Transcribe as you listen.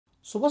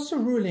So what's the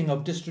ruling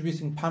of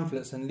distributing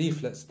pamphlets and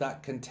leaflets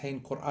that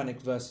contain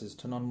Qur'anic verses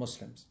to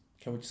non-Muslims?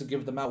 Can we just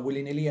give them out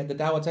willy-nilly at the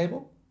dawah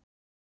table?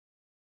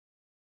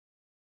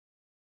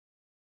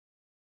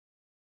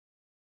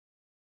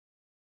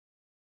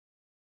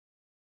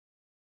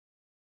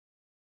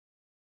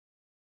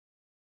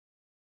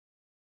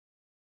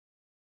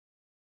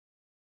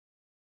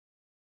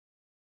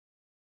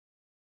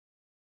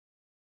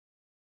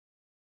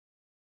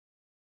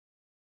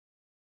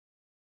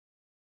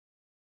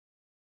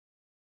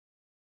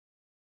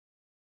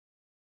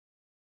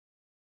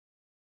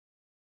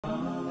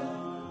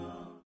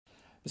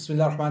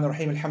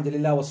 Bismillahir-Rahmanir-Rahim.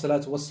 Alhamdulillah wa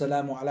salatu wa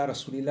salamu ala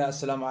rasulillah.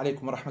 Assalamu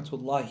alaikum wa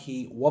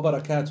rahmatullahi wa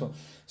barakatuh.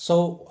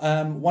 So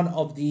one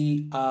of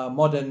the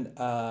modern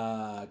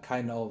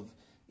kind of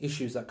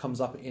issues that comes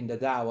up in the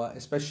da'wah,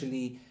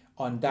 especially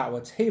on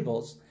da'wah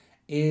tables,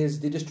 is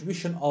the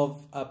distribution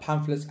of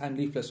pamphlets and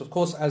leaflets. Of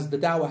course, as the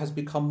da'wah has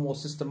become more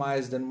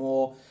systemized and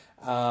more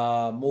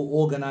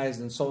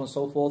organized and so on and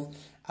so forth,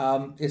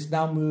 it's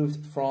now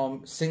moved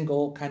from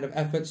single kind of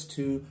efforts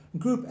to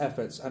group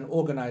efforts and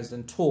organized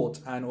and taught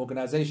and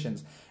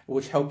organizations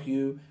which help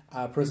you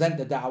present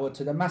the da'wah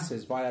to the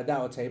masses via a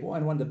da'wah table.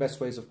 And one of the best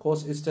ways, of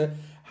course, is to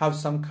have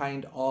some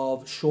kind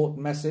of short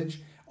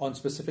message on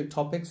specific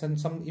topics and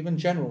some even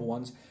general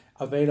ones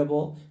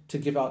available to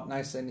give out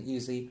nice and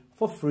easy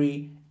for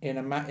free in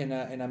a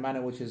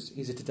manner which is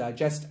easy to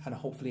digest and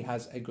hopefully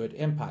has a good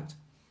impact.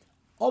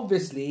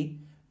 Obviously,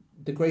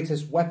 the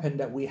greatest weapon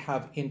that we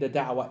have in the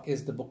da'wah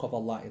is the book of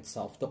Allah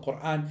itself. The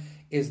Qur'an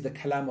is the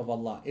kalam of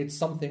Allah. It's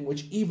something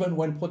which even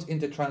when put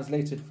into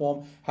translated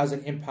form has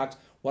an impact.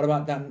 What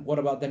about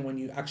then when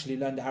you actually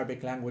learn the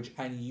Arabic language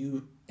and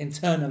you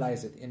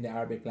internalize it in the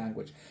Arabic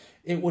language?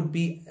 It would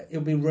be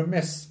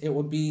remiss, it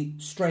would be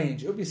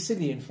strange, it would be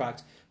silly in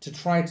fact to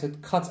try to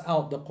cut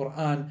out the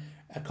Qur'an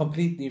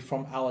completely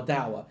from our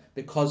da'wah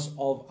because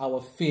of our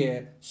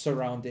fear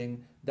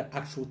surrounding the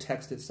actual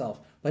text itself.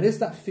 But is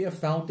that fear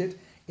founded?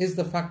 Is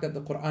the fact that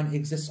the Qur'an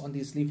exists on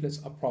these leaflets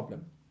a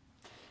problem?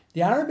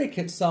 The Arabic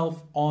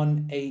itself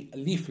on a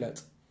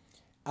leaflet,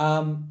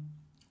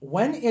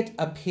 when it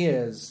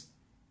appears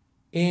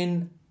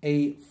in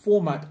a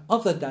format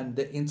other than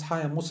the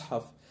entire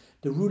Mus'haf,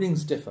 the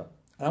rulings differ.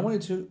 And I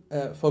wanted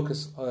to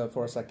focus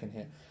for a second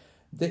here.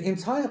 The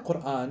entire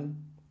Qur'an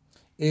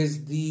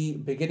is the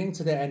beginning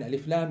to the end,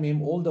 Alif Lam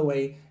Mim, all the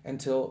way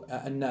until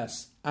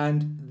An-Nas.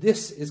 And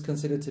this is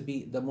considered to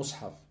be the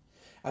Mus'haf.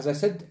 As I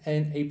said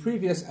in a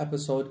previous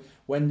episode,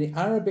 when the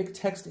Arabic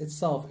text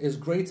itself is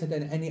greater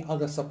than any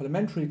other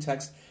supplementary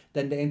text,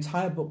 then the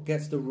entire book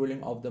gets the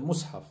ruling of the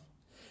Mus'haf.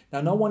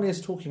 Now, no one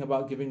is talking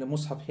about giving the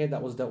Mus'haf here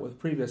that was dealt with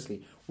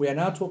previously. We are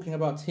now talking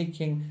about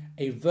taking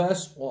a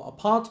verse or a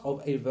part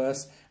of a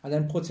verse and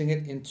then putting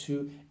it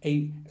into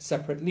a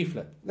separate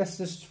leaflet. Let's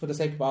just, for the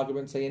sake of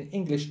argument, say an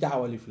English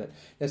da'wah leaflet.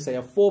 Let's say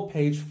a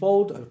 4-page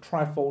fold, a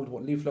trifold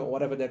leaflet, or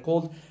whatever they're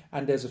called,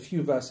 and there's a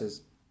few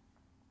verses.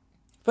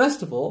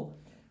 First of all,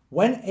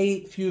 when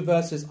a few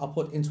verses are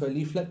put into a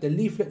leaflet, the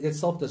leaflet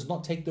itself does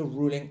not take the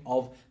ruling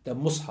of the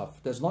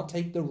Mus'haf, does not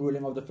take the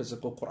ruling of the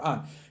physical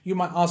Qur'an. You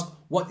might ask,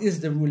 what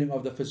is the ruling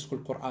of the physical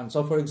Qur'an?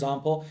 So, for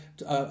example,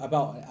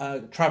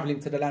 about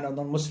traveling to the land of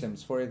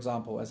non-Muslims, for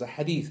example, as a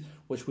hadith,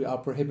 which we are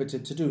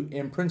prohibited to do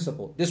in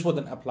principle. This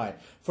wouldn't apply.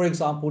 For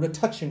example, the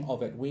touching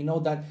of it. We know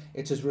that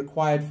it is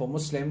required for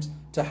Muslims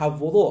to have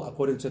wudu,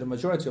 according to the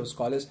majority of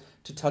scholars,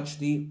 to touch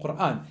the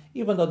Qur'an.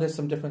 Even though there's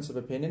some difference of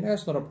opinion,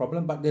 that's not a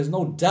problem, but there's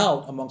no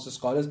doubt amongst the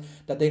scholars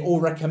that they all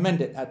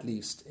recommend it at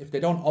least. If they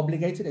don't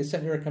obligate it, they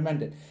certainly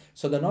recommend it.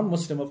 So the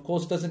non-Muslim, of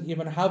course, doesn't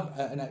even have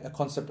a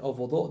concept of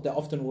wudu. They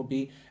often will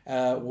be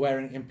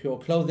wearing impure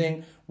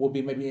clothing, will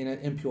be maybe in an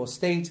impure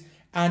state.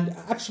 And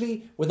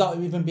actually, without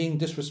even being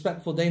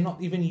disrespectful, they're not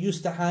even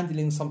used to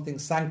handling something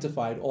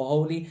sanctified or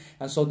holy.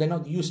 And so they're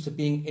not used to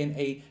being in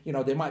a,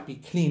 they might be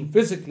clean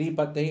physically,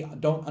 but they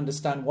don't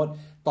understand what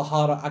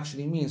taharah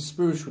actually means,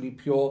 spiritually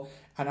pure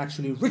and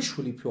actually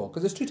ritually pure.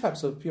 Because there's two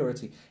types of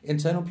purity,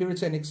 internal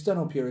purity and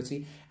external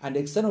purity. And the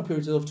external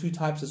purity is of two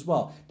types as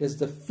well. There's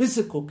the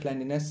physical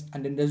cleanliness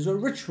and then there's the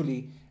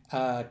ritually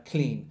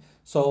clean.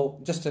 So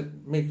just to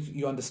make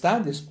you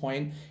understand this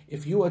point,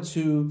 if you were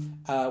to,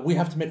 we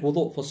have to make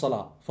wudu for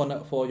salah,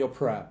 for your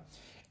prayer.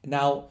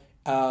 Now,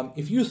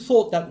 if you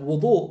thought that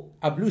wudu,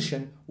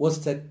 ablution, was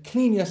to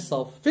clean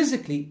yourself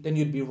physically, then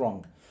you'd be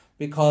wrong.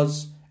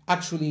 Because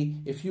actually,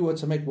 if you were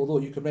to make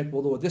wudu, you could make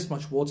wudu with this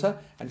much water,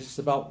 and just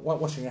about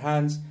washing your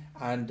hands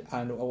and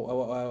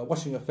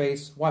washing your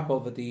face, wipe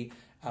over the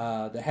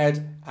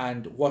head,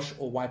 and wash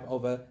or wipe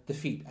over the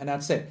feet, and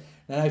that's it.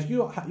 Now, if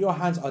your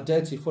hands are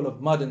dirty, full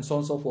of mud and so on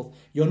and so forth,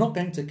 you're not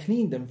going to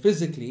clean them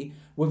physically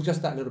with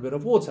just that little bit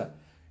of water.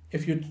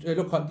 If you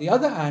look at the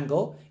other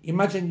angle,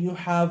 imagine you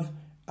have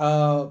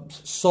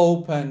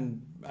soap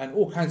and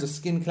all kinds of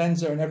skin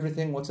cleanser and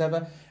everything,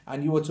 whatever,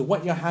 and you were to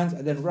wet your hands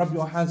and then rub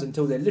your hands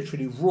until they're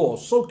literally raw,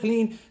 so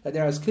clean that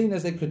they're as clean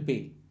as they could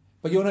be.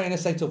 But you're not in a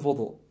state of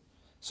wudu.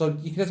 So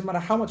it doesn't matter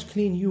how much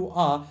clean you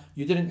are,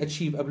 you didn't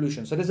achieve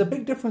ablution. So there's a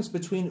big difference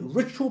between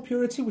ritual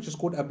purity, which is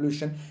called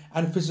ablution,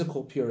 and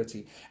physical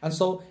purity. And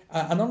so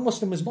a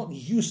non-Muslim is not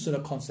used to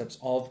the concepts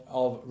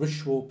of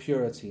ritual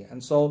purity.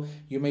 And so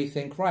you may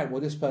think, right,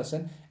 well, this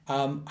person,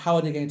 how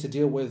are they going to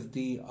deal with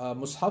the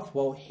Mus'haf?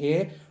 Well,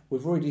 here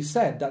we've already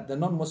said that the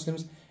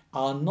non-Muslims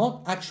are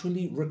not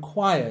actually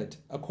required,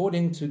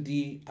 according to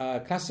the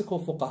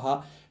classical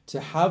fuqaha, to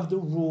have the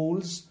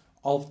rules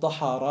of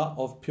taharah,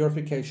 of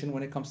purification,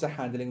 when it comes to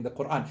handling the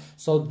Qur'an.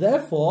 So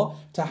therefore,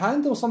 to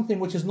handle something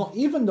which is not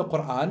even the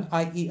Qur'an,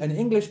 i.e. an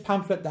English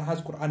pamphlet that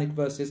has Qur'anic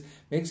verses,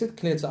 makes it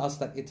clear to us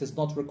that it is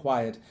not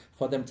required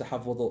for them to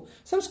have wudu.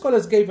 Some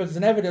scholars gave us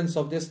an evidence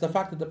of this, the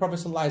fact that the Prophet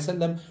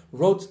ﷺ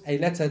wrote a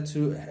letter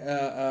to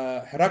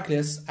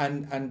Heraclius,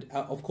 and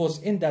of course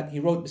in that he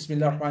wrote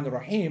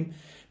Bismillahir-Rahmanir-Rahim.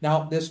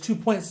 Now, there's 2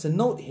 points to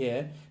note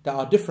here that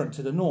are different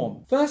to the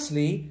norm.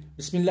 Firstly,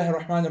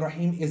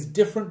 Bismillahir-Rahmanir-Rahim is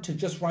different to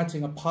just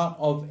writing a part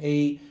of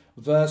a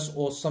verse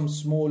or some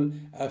small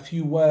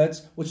few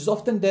words, which is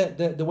often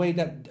the way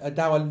that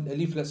dawah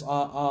leaflets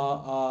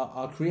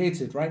are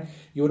created, right?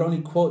 You would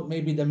only quote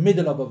maybe the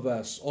middle of a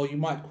verse, or you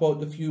might quote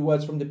the few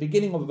words from the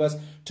beginning of a verse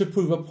to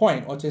prove a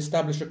point or to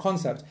establish a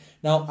concept.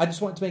 Now, I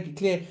just want to make it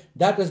clear,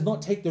 that does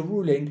not take the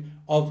ruling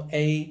of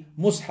a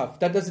mushaf.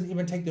 That doesn't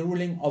even take the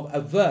ruling of a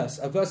verse.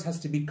 A verse has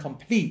to be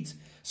complete.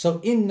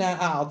 So, Inna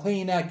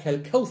a'atayna kal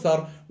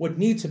kawthar would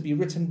need to be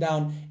written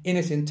down in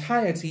its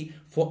entirety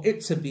for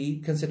it to be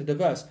considered a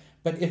verse.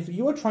 But if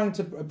you are trying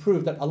to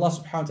prove that Allah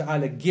subhanahu wa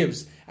ta'ala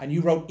gives, and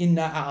you wrote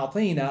Inna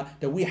a'atayna,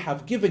 that we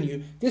have given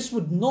you, this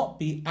would not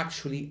be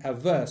actually a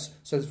verse.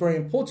 So it's very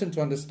important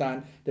to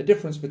understand the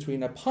difference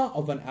between a part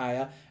of an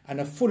ayah and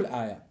a full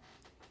ayah.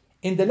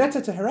 In the letter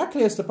to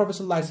Heraclius, the Prophet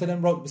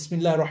ﷺ wrote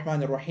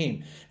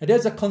Bismillahir-Rahmanir-Rahim. And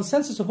there's a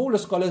consensus of all the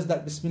scholars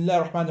that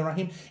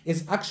Bismillahir-Rahmanir-Rahim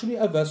is actually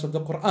a verse of the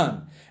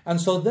Qur'an. And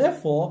so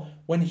therefore,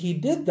 when he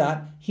did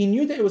that, he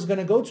knew that it was going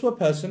to go to a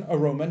person, a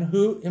Roman,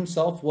 who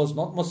himself was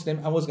not Muslim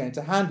and was going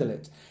to handle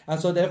it. And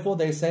so therefore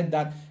they said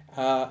that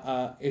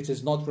it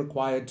is not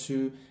required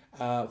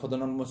for the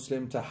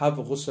non-Muslim to have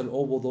ghusl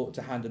or wudu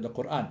to handle the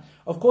Qur'an.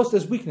 Of course,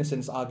 there's weakness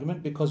in this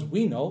argument, because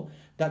we know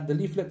that the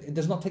leaflet, it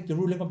does not take the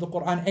ruling of the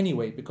Qur'an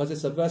anyway, because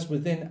it's a verse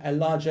within a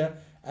larger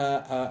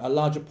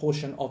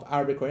portion of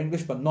Arabic or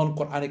English, but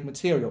non-Qur'anic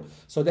material.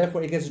 So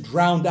therefore it gets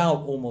drowned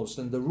out almost,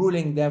 and the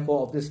ruling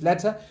therefore of this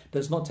letter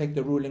does not take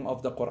the ruling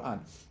of the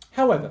Qur'an.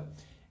 However,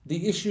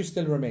 the issue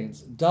still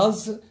remains.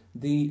 Does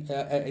the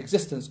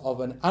existence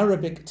of an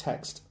Arabic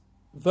text,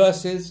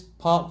 verses,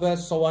 part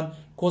verse, so on,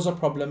 cause a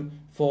problem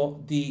for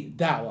the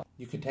da'wah?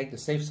 You can take the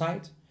safe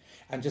side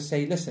and just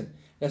say, listen,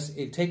 let's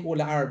take all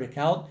the Arabic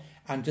out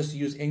and just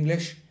use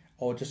English,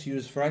 or just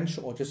use French,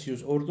 or just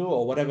use Urdu,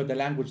 or whatever the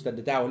language that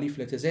the da'wah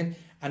leaflet is in,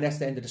 and that's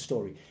the end of the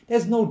story.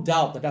 There's no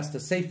doubt that that's the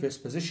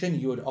safest position.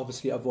 You would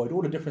obviously avoid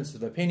all the differences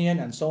of opinion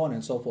and so on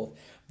and so forth.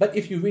 But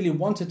if you really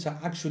wanted to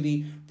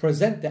actually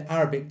present the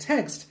Arabic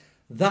text,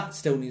 that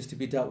still needs to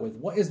be dealt with.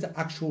 What is the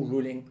actual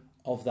ruling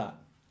of that?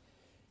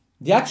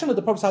 The action of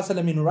the Prophet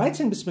ﷺ in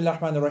writing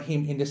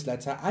Bismillahir-Rahmanir-Rahim in this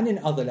letter and in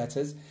other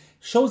letters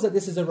shows that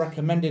this is a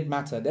recommended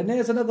matter. Then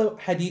there's another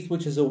hadith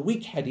which is a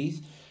weak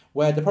hadith,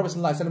 where the Prophet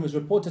ﷺ is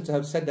reported to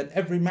have said that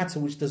every matter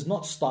which does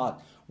not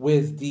start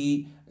with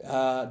the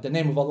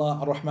name of Allah,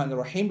 Ar-Rahman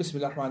Ar-Rahim,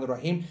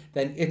 Bismillahir-Rahmanir-Rahim,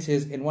 then it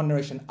is, in one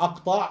narration,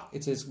 aqta',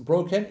 it is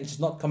broken, it is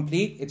not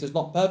complete, it is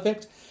not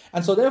perfect.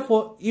 And so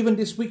therefore, even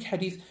this weak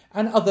hadith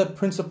and other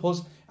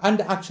principles and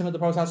the action of the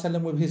Prophet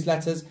ﷺ with his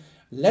letters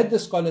led the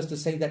scholars to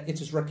say that it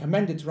is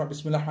recommended to write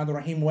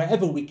Bismillahir-Rahmanir-Rahim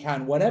wherever we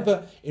can,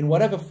 in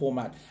whatever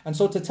format. And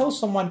so to tell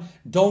someone,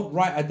 don't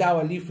write a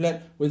dawah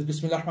leaflet with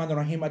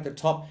Bismillahir-Rahmanir-Rahim at the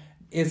top,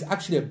 is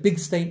actually a big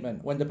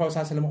statement when the Prophet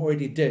ﷺ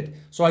already did.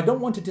 So I don't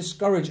want to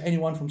discourage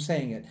anyone from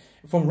saying it,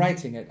 from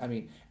writing it,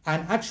 and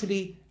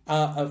actually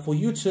for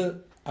you to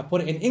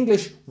put it in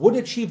English would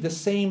achieve the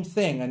same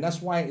thing, and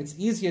that's why it's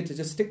easier to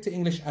just stick to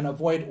English and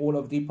avoid all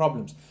of the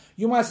problems.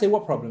 You might say,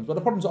 what problems? Well,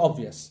 the problems are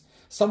obvious.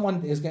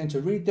 Someone is going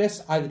to read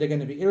this, either they're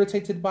going to be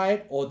irritated by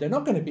it, or they're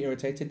not going to be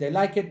irritated, they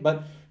like it,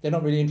 but they're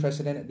not really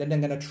interested in it, then they're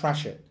going to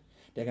trash it.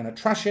 They're going to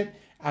trash it,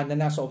 and then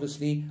that's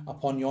obviously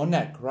upon your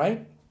neck,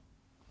 right?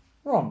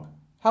 Wrong.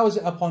 How is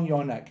it upon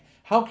your neck?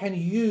 How can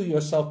you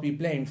yourself be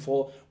blamed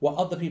for what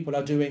other people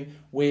are doing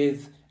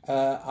with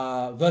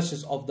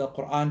verses of the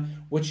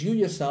Qur'an, which you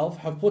yourself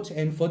have put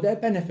in for their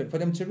benefit, for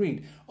them to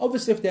read?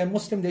 Obviously, if they're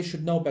Muslim, they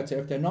should know better.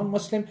 If they're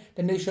non-Muslim,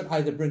 then they should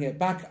either bring it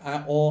back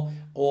or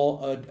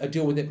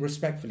deal with it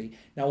respectfully.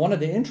 Now, one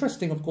of the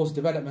interesting, of course,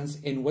 developments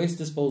in waste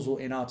disposal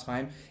in our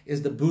time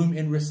is the boom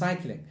in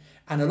recycling.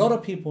 And a lot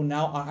of people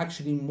now are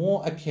actually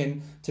more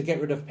akin to get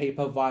rid of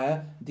paper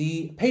via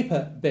the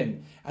paper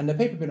bin. And the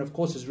paper bin, of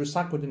course, is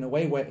recycled in a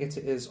way where it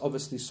is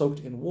obviously soaked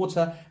in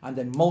water and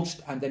then mulched,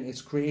 and then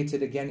it's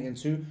created again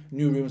into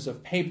new reams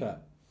of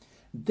paper.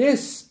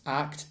 This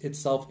act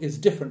itself is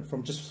different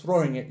from just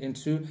throwing it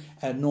into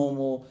a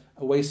normal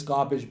a waste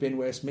garbage bin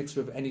where it's mixed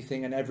with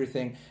anything and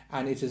everything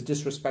and it is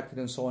disrespected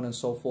and so on and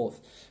so forth.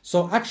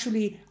 So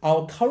actually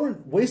our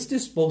current waste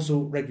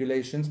disposal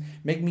regulations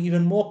make me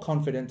even more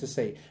confident to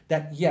say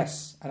that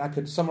yes, and I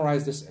could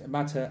summarize this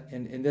matter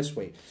in this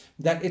way,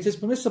 that it is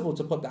permissible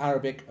to put the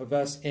Arabic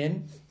verse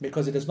in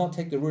because it does not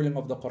take the ruling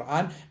of the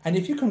Qur'an. And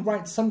if you can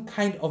write some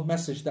kind of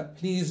message that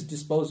please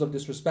dispose of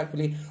this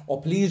respectfully,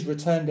 or please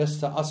return this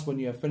to us when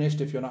you are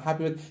finished if you're not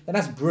happy with it, then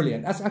that's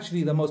brilliant. That's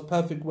actually the most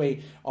perfect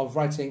way of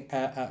writing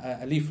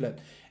a leaflet.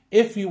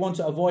 If you want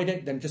to avoid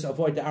it, then just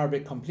avoid the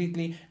Arabic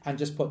completely and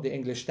just put the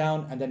English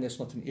down, and then it's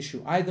not an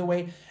issue either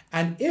way.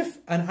 And if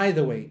and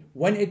either way,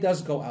 when it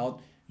does go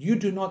out, you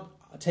do not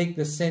take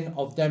the sin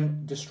of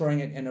them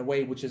destroying it in a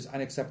way which is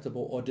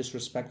unacceptable or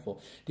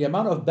disrespectful. The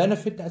amount of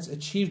benefit that's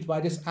achieved by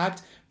this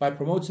act, by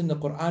promoting the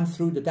Qur'an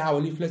through the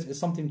da'wah leaflets, is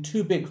something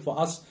too big for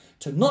us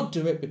to not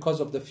do it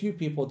because of the few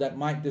people that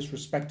might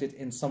disrespect it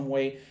in some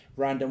way,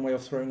 random way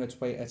of throwing it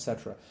away,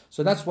 etc.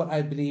 So that's what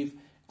I believe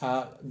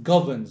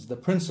governs the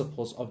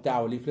principles of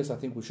da'wah leaflets. I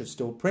think we should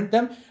still print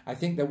them. I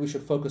think that we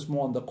should focus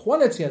more on the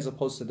quality as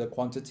opposed to the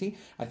quantity.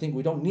 I think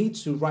we don't need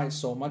to write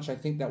so much. I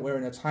think that we're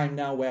in a time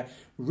now where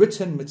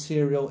written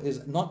material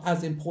is not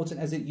as important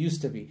as it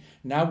used to be.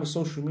 Now with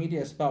social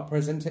media, it's about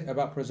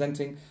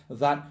presenting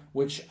that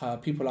which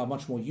people are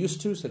much more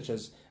used to, such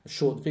as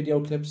short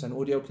video clips and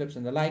audio clips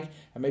and the like,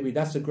 and maybe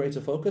that's a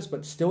greater focus,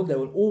 but still there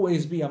will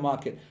always be a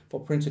market for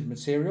printed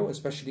material,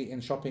 especially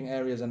in shopping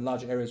areas and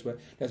large areas where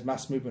there's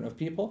mass movement of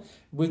people.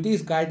 With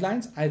these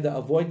guidelines, either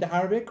avoid the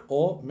Arabic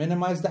or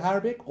minimize the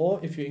Arabic, or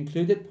if you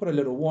include it, put a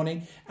little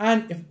warning.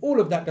 And if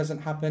all of that doesn't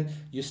happen,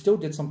 you still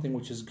did something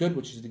which is good,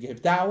 which is to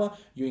give da'wah.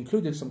 You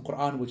included some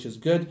Qur'an, which is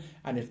good,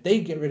 and if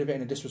they get rid of it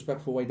in a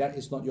disrespectful way, that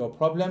is not your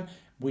problem.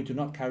 We do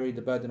not carry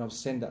the burden of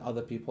sin that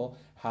other people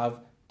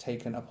have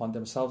taken upon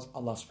themselves.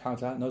 Allah subhanahu wa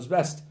ta'ala knows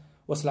best.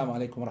 Wassalamu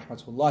alaikum wa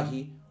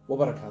rahmatullahi wa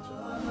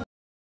barakatuh.